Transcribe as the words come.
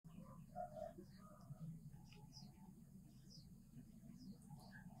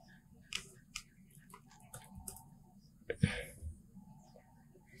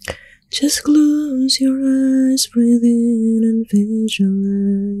Just close your eyes, breathe in and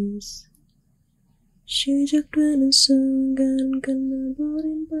visualize. 시작되는 순간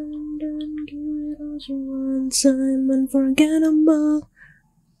끝나버린 판단 기회로 one time unforgettable.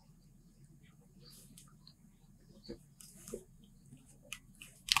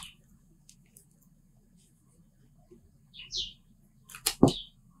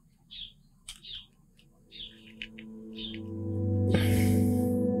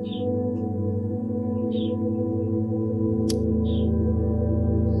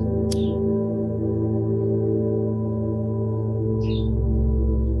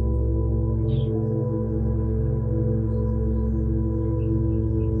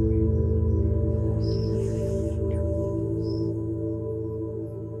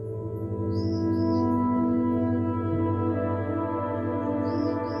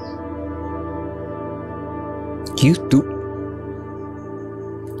 YouTube.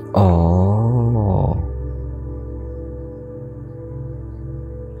 Oh.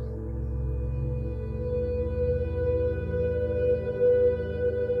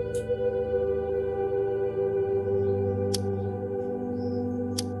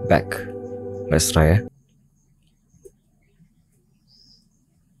 Back. Let's try ya.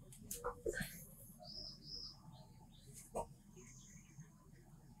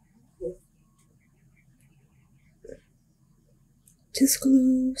 Just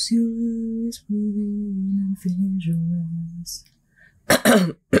close your eyes, breathe in and visualize.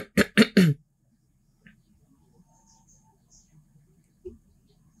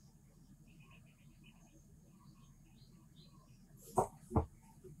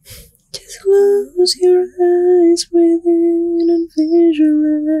 Just close your eyes, breathe in and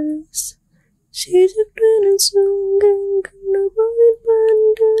visualize. 시작되는 순간 끝나버린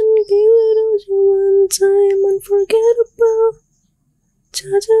판단 기회로 one time unforgettable.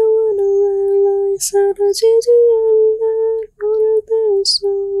 찾아오는 realize 사라지지 않아 오늘 배운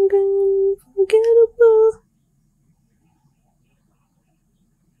순간 unforgettable.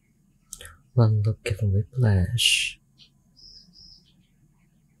 One look given whiplash.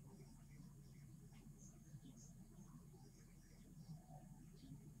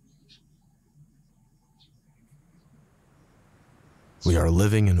 We are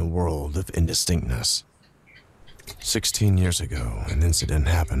living in a world of indistinctness. 16 years ago, an incident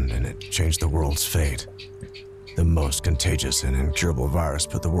happened and it changed the world's fate. The most contagious and incurable virus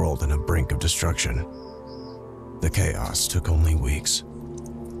put the world on the brink of destruction. The chaos took only weeks.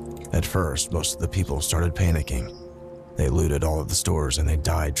 At first, most of the people started panicking. They looted all of the stores and they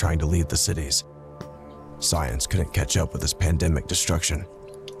died trying to leave the cities. Science couldn't catch up with this pandemic destruction.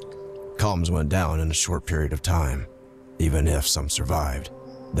 Comms went down in a short period of time. Even if some survived,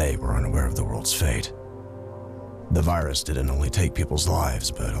 they were unaware of the world's fate. The virus didn't only take people's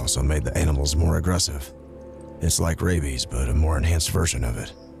lives, but also made the animals more aggressive. It's like rabies, but a more enhanced version of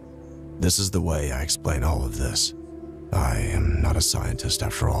it. This is the way I explain all of this. I am not a scientist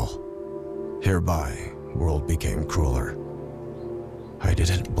after all. Hereby, world became crueler. I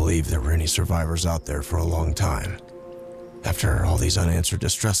didn't believe there were any survivors out there for a long time. After all these unanswered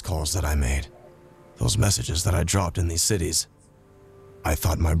distress calls that I made, those messages that I dropped in these cities, I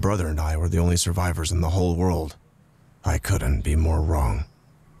thought my brother and I were the only survivors in the whole world. I couldn't be more wrong.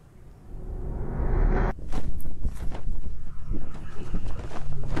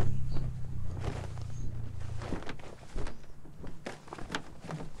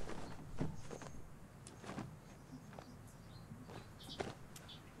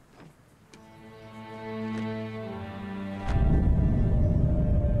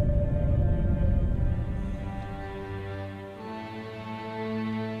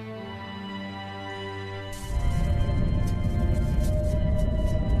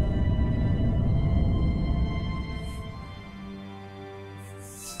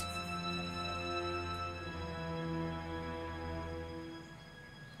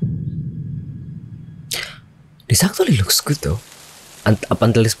 This actually looks good though. Up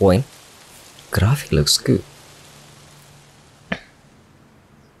until this point, graphic looks good.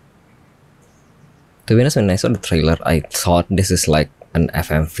 To be honest, when I saw the trailer, I thought this is like an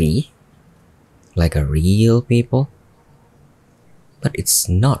FMV, like a real people. But it's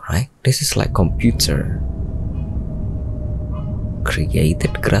not, right? This is like computer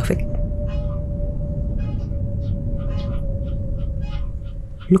created graphic.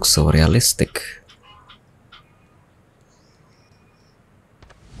 Looks so realistic.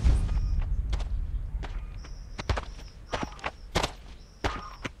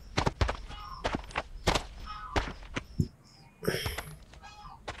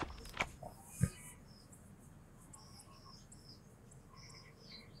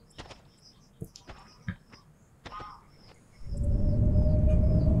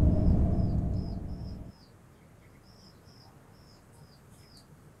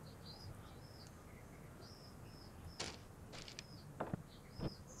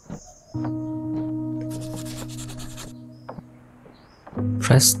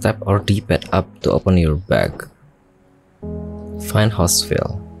 Press tab or D-pad up to open your bag. Find host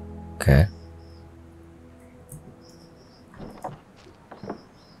file. Okay.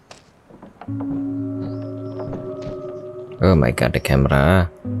 Oh my god, the camera.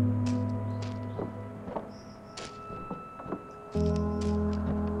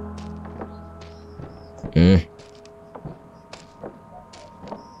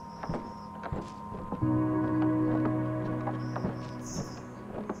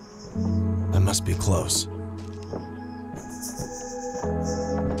 That must be close.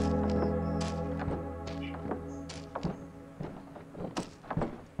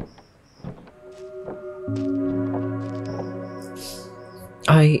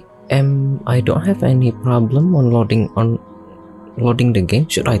 I don't have any problem on loading the game.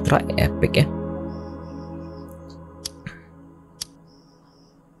 Should I try Epic? Yeah.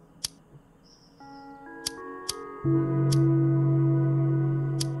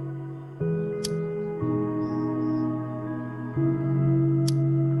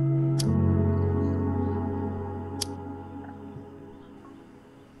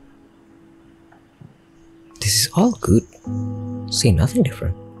 This is all good. See, nothing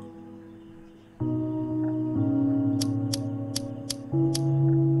different.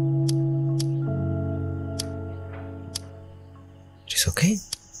 Just okay.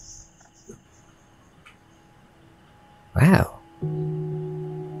 Wow.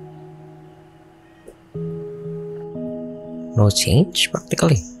 No change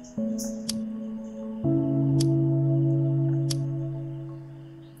practically.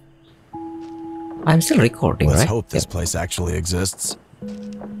 I'm still recording, Let's right? hope this place actually exists.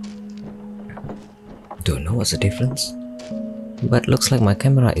 Don't know what's the difference, but looks like my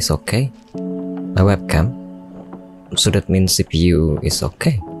camera is okay. My webcam, so that means CPU is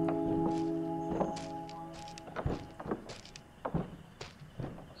okay.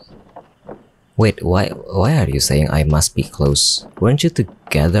 Wait, why are you saying I must be close? Weren't you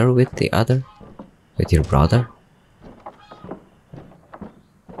together with with your brother?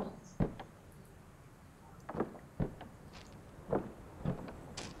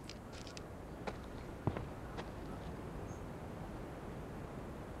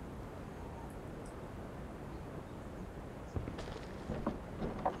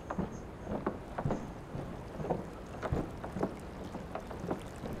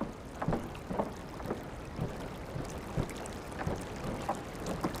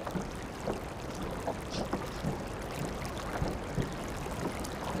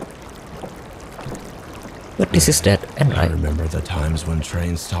 But this is dead end, I right? remember the times when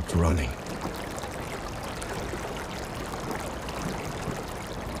trains stopped running.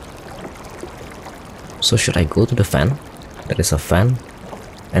 So should I go to the fan? There is a fan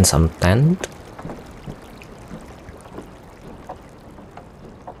and some tent.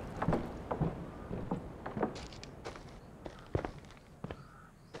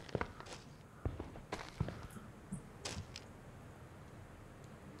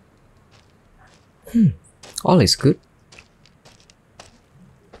 All is good.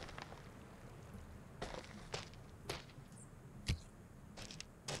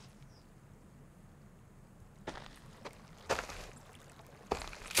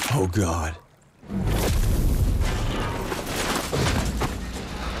 Oh God.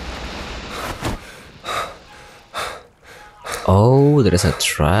 Oh, there is a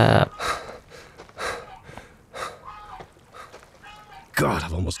trap. God,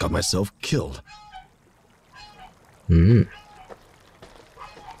 I've almost got myself killed.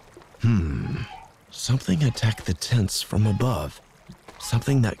 Something attacked the tents from above.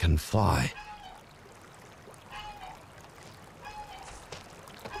 Something that can fly.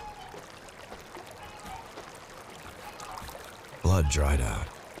 Blood dried out,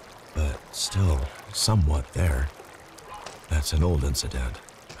 but still somewhat there. That's an old incident,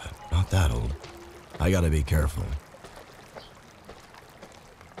 but not that old. I gotta be careful.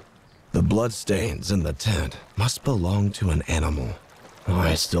 The bloodstains in the tent must belong to an animal.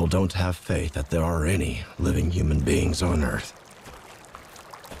 I still don't have faith that there are any living human beings on Earth.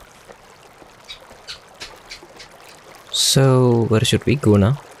 So where should we go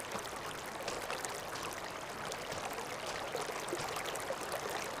now?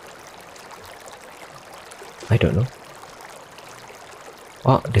 I don't know.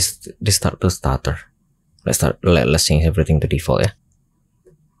 Oh, this start the starter. Let's change everything to default, yeah.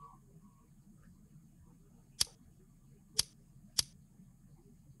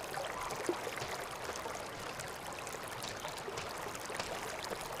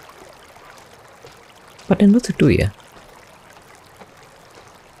 But then what to do, yeah?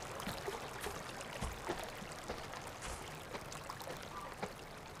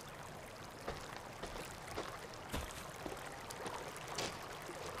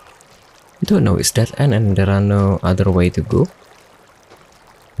 don't know, it's dead end and there are no other way to go?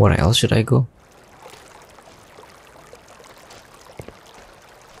 Where else should I go?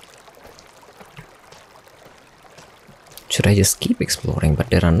 Should I just keep exploring, but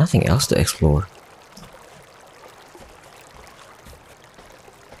there are nothing else to explore?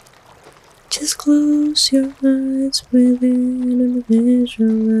 Just close your eyes within and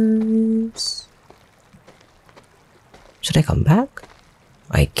visualize. Should I come back?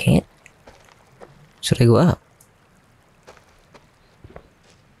 I can't. Should I go up?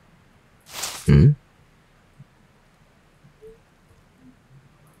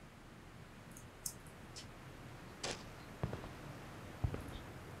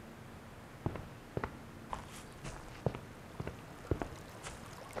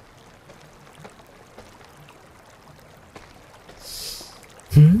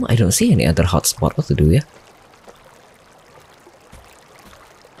 I don't see any other hotspot. What to do, yeah?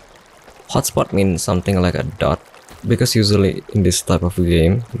 Hotspot means something like a dot, because usually in this type of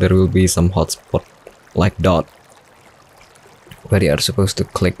game there will be some hotspot like dot where you are supposed to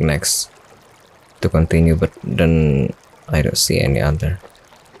click next to continue, but then I don't see any other.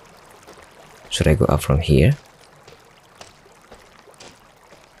 Should I go up from here?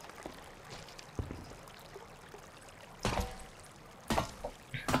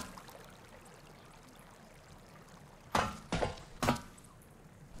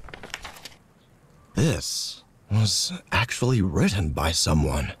 This was actually written by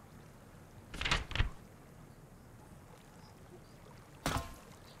someone.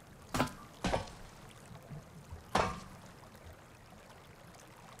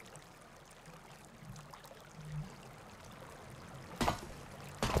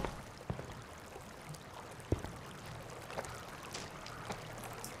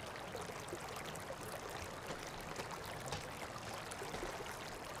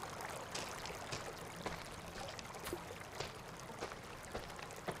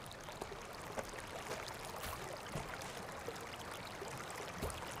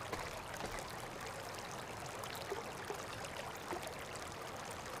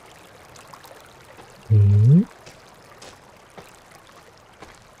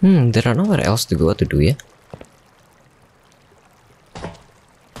 There are nowhere else to go. What to do, yeah?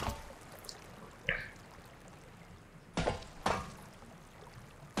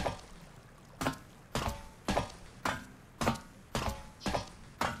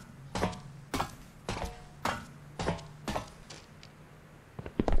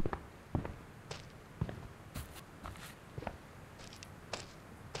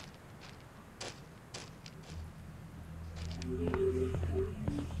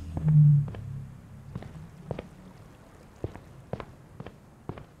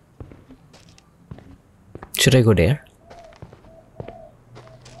 Should I go there?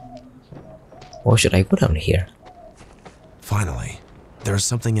 Or should I go down here? Finally, there's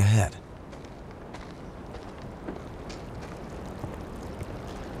something ahead.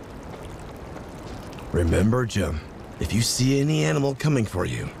 Remember, Jim, if you see any animal coming for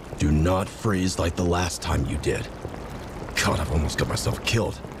you, do not freeze like the last time you did. God, I've almost got myself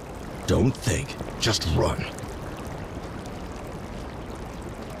killed. Don't think, just run.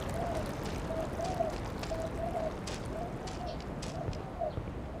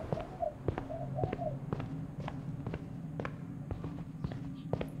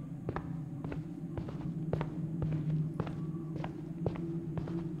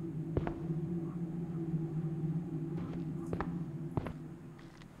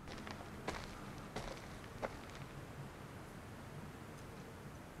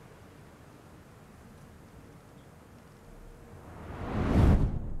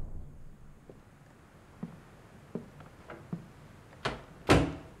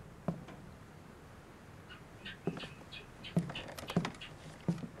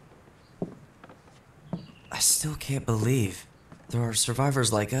 I still can't believe there are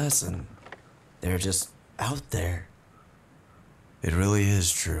survivors like us and they're just out there. It really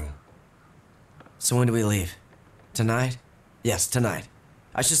is true. So when do we leave? Tonight? Yes, tonight.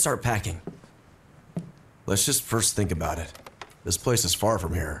 I should start packing. Let's just first think about it. This place is far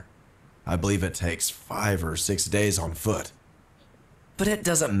from here. I believe it takes 5 or 6 days on foot. But it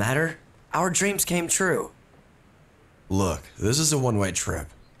doesn't matter. Our dreams came true. Look, this is a one-way trip.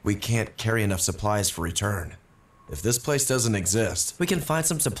 We can't carry enough supplies for return. If this place doesn't exist, We can find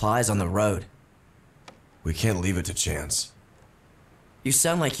some supplies on the road. we can't leave it to chance. You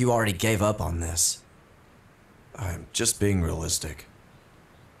sound like you already gave up on this. I'm just being realistic.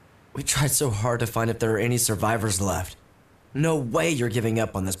 We tried so hard to find if there are any survivors left. No way you're giving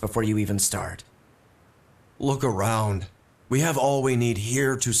up on this before you even start. Look around. We have all we need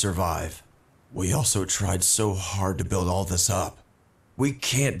here to survive. We also tried so hard to build all this up. We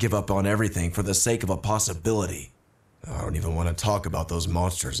can't give up on everything for the sake of a possibility. I don't even want to talk about those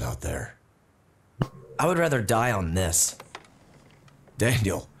monsters out there. I would rather die on this.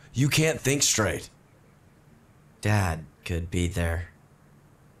 Daniel, you can't think straight. Dad could be there.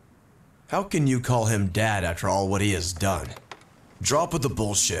 How can you call him dad after all what he has done? Drop with the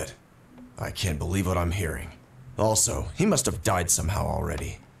bullshit. I can't believe what I'm hearing. Also, he must have died somehow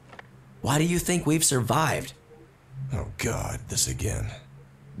already. Why do you think we've survived? Oh God, this again.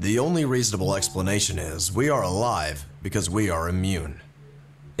 The only reasonable explanation is we are alive because we are immune.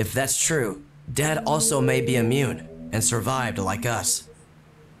 If that's true, Dad also may be immune and survived like us.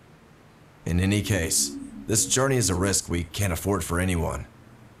 In any case, this journey is a risk we can't afford for anyone.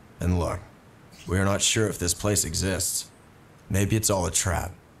 And look, we are not sure if this place exists. Maybe it's all a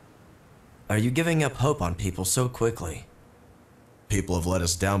trap. Are you giving up hope on people so quickly? People have let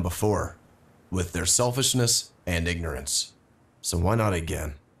us down before, with their selfishness and ignorance. So why not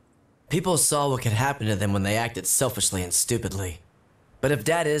again? People saw what could happen to them when they acted selfishly and stupidly. But if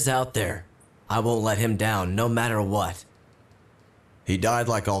Dad is out there, I won't let him down no matter what. He died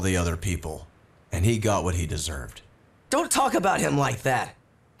like all the other people, and he got what he deserved. Don't talk about him like that.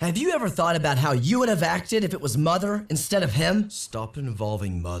 Have you ever thought about how you would have acted if it was Mother instead of him? Stop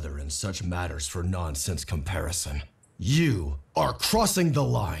involving Mother in such matters for nonsense comparison. You are crossing the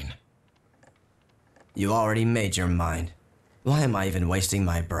line. You already made your mind. Why am I even wasting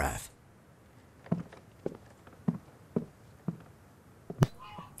my breath?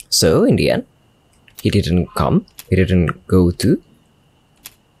 So, in the end, he didn't come, he didn't go to.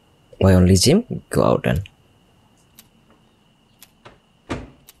 Why only Jim go out then?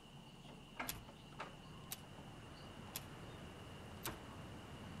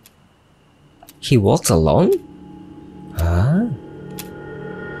 He walks alone? Huh?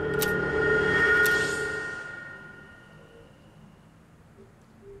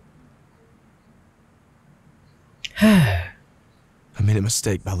 I made a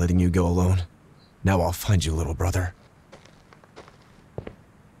mistake by letting you go alone. Now I'll find you, little brother.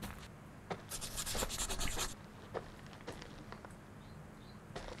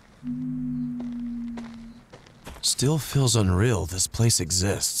 Still feels unreal this place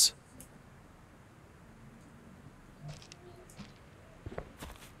exists.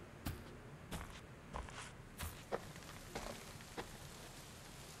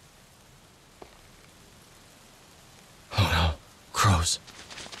 Oh no, crows.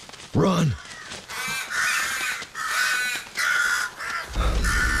 Run!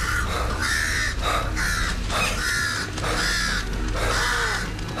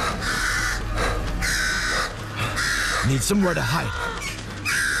 Need somewhere to hide.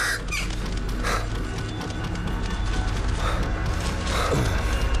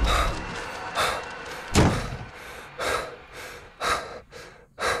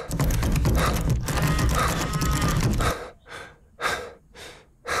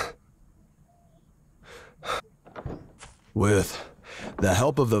 With the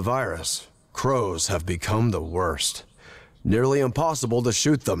help of the virus, crows have become the worst. Nearly impossible to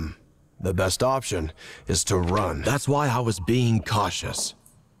shoot them. The best option is to run. That's why I was being cautious.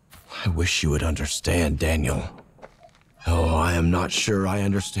 I wish you would understand, Daniel. Oh, I am not sure I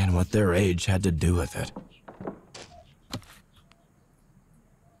understand what their age had to do with it.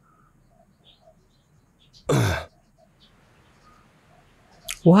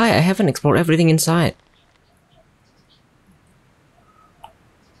 Why? I haven't explored everything inside.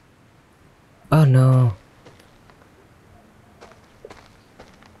 Oh no.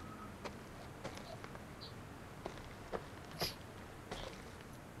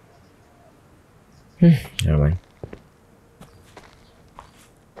 Never mind.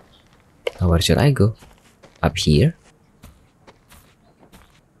 Now where should I go? Up here?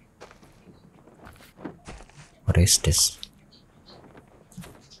 What is this?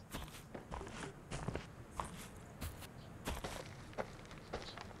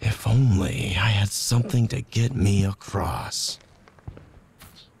 If only I had something to get me across.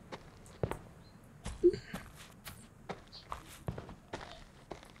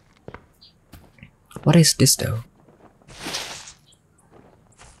 What is this though?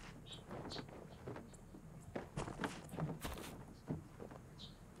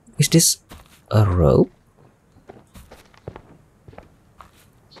 Is this a rope?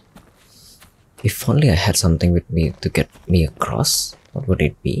 If only I had something with me to get me across, what would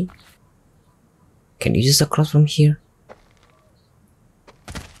it be? Can you just across from here?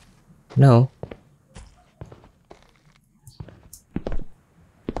 No.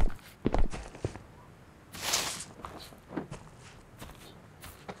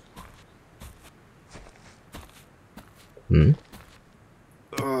 Hmm?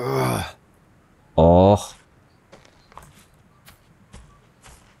 Oh.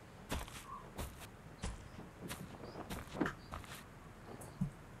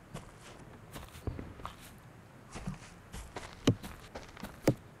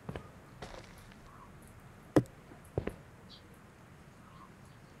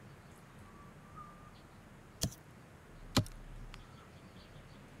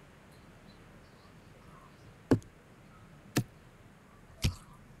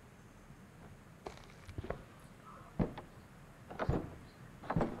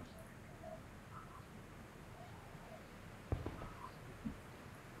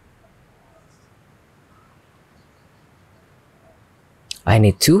 I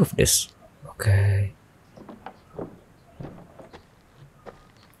need 2 of this. Okay.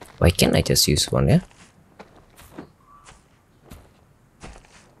 Why can't I just use 1, yeah?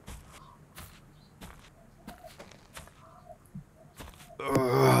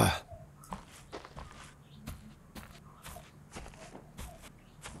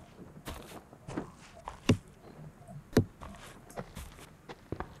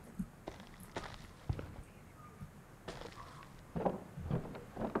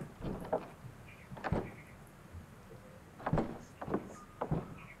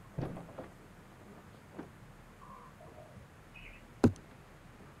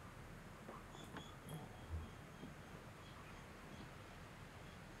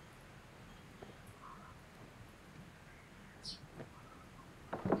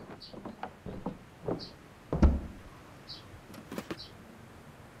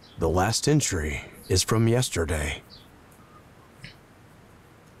 The last entry is from yesterday.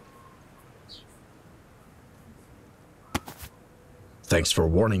 Thanks for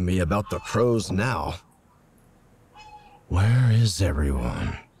warning me about the crows now. Where is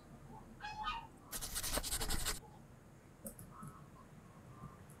everyone?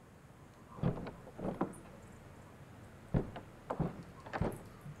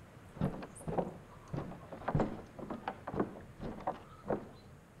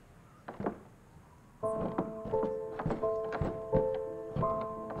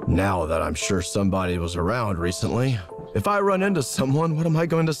 Now that I'm sure somebody was around recently, if I run into someone, what am I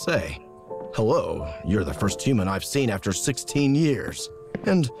going to say? Hello, you're the first human I've seen after 16 years.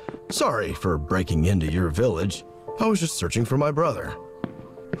 And sorry for breaking into your village. I was just searching for my brother.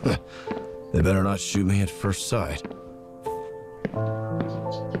 They better not shoot me at first sight.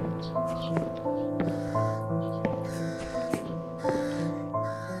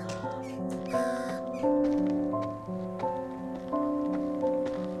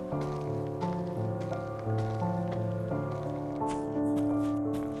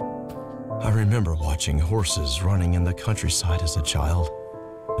 I remember watching horses running in the countryside as a child.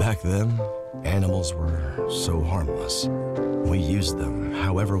 Back then, animals were so harmless. We used them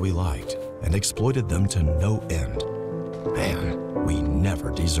however we liked and exploited them to no end. Man, we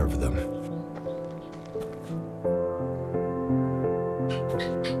never deserved them.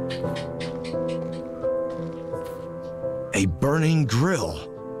 A burning grill.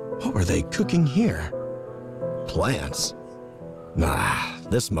 What were they cooking here? Plants? Nah,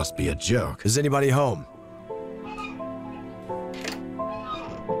 this must be a joke. Is anybody home?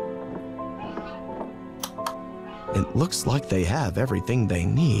 It looks like they have everything they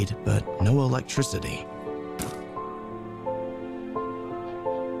need, but no electricity.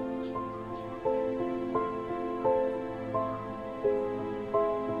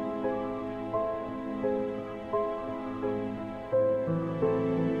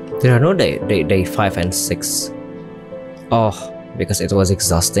 There are no day 5 and 6. Oh, because it was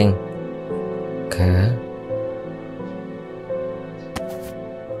exhausting. Okay.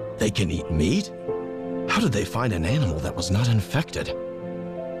 They can eat meat? How did they find an animal that was not infected?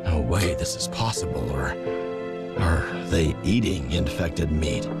 No way this is possible, or are they eating infected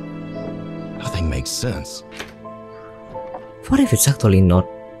meat? Nothing makes sense. What if it's actually not?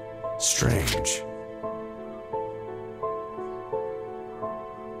 Strange.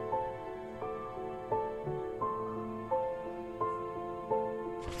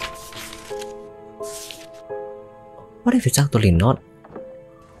 What if it's actually not?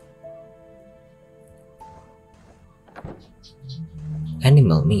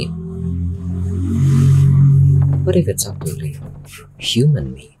 Animal meat. What if it's actually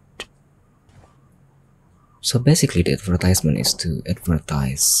human meat? So basically the advertisement is to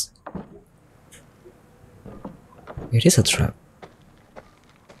advertise. It is a trap.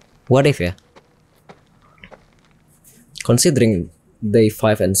 What if, yeah? Considering day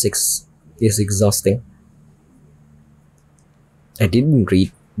 5 and 6 is exhausting. I didn't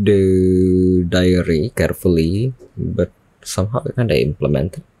read the diary carefully, but somehow kinda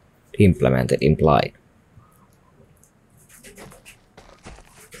implied.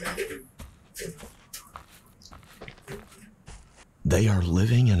 They are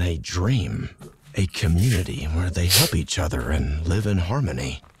living in a dream, a community where they help each other and live in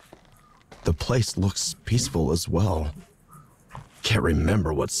harmony. The place looks peaceful as well. Can't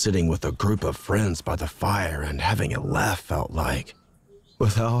remember what sitting with a group of friends by the fire and having a laugh felt like,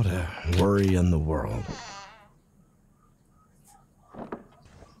 without a worry in the world.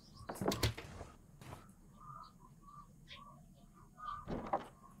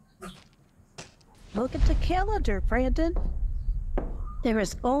 Look at the calendar, Brandon. There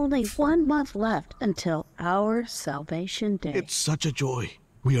is only 1 month left until our Salvation Day. It's such a joy.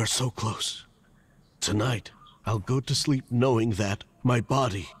 We are so close. Tonight, I'll go to sleep knowing that my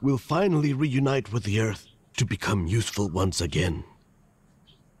body will finally reunite with the Earth to become useful once again.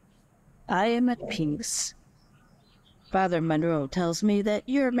 I am at peace. Father Monroe tells me that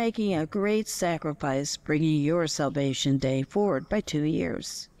you're making a great sacrifice bringing your Salvation Day forward by 2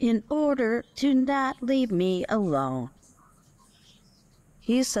 years in order to not leave me alone.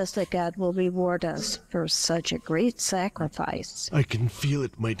 He says that God will reward us for such a great sacrifice. I can feel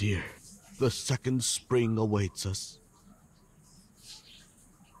it, my dear. The second spring awaits us.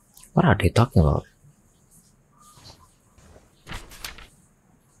 What are they talking about?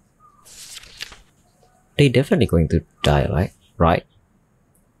 They definitely going to die, right?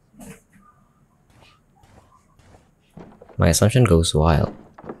 My assumption goes wild,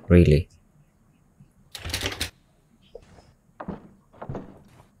 really.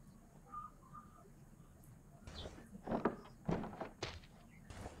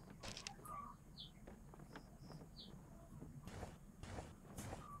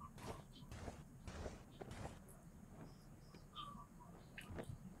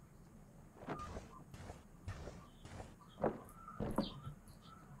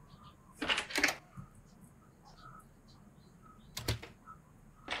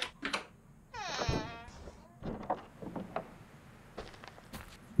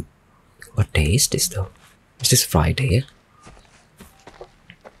 What day is this though? Is this Friday?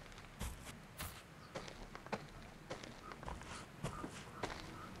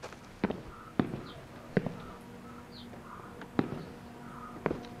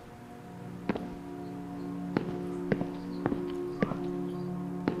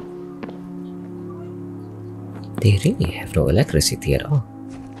 They really have no electricity at all.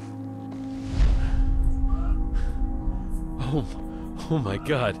 Oh my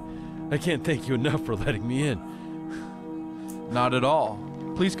god. I can't thank you enough for letting me in. Not at all.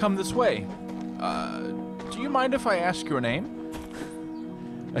 Please come this way. Do you mind if I ask your name?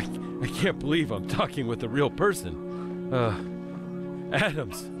 I can't believe I'm talking with a real person.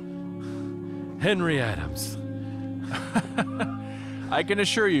 Adams. Henry Adams. I can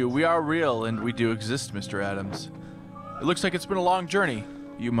assure you, we are real and we do exist, Mr. Adams. It looks like it's been a long journey.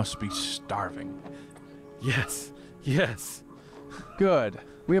 You must be starving. Yes, yes. Good.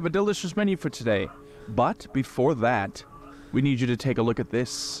 We have a delicious menu for today. But before that, we need you to take a look at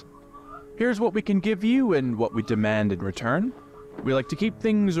this. Here's what we can give you and what we demand in return. We like to keep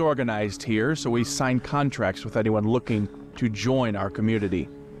things organized here, so we sign contracts with anyone looking to join our community.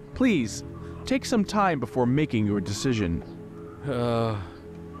 Please, take some time before making your decision.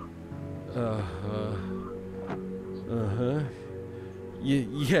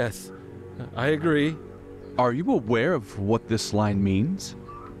 Yes, I agree. Are you aware of what this line means?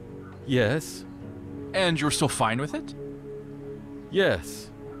 Yes. And you're still fine with it?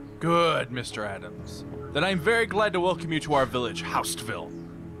 Yes. Good, Mr. Adams. Then I'm very glad to welcome you to our village, Houseville.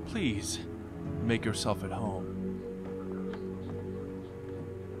 Please, make yourself at home.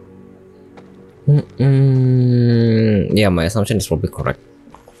 Yeah, my assumption is probably correct.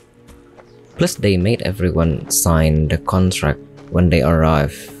 Plus, they made everyone sign the contract when they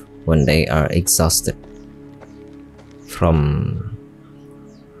arrive, when they are exhausted from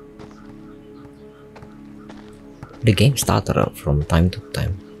the game started out from time to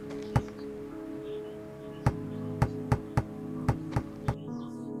time.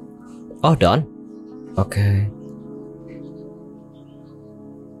 Oh, done? Okay.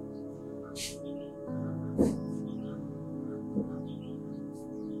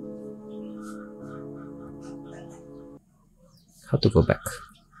 How to go back?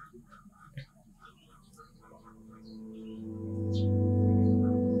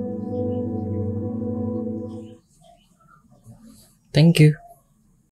 Thank you.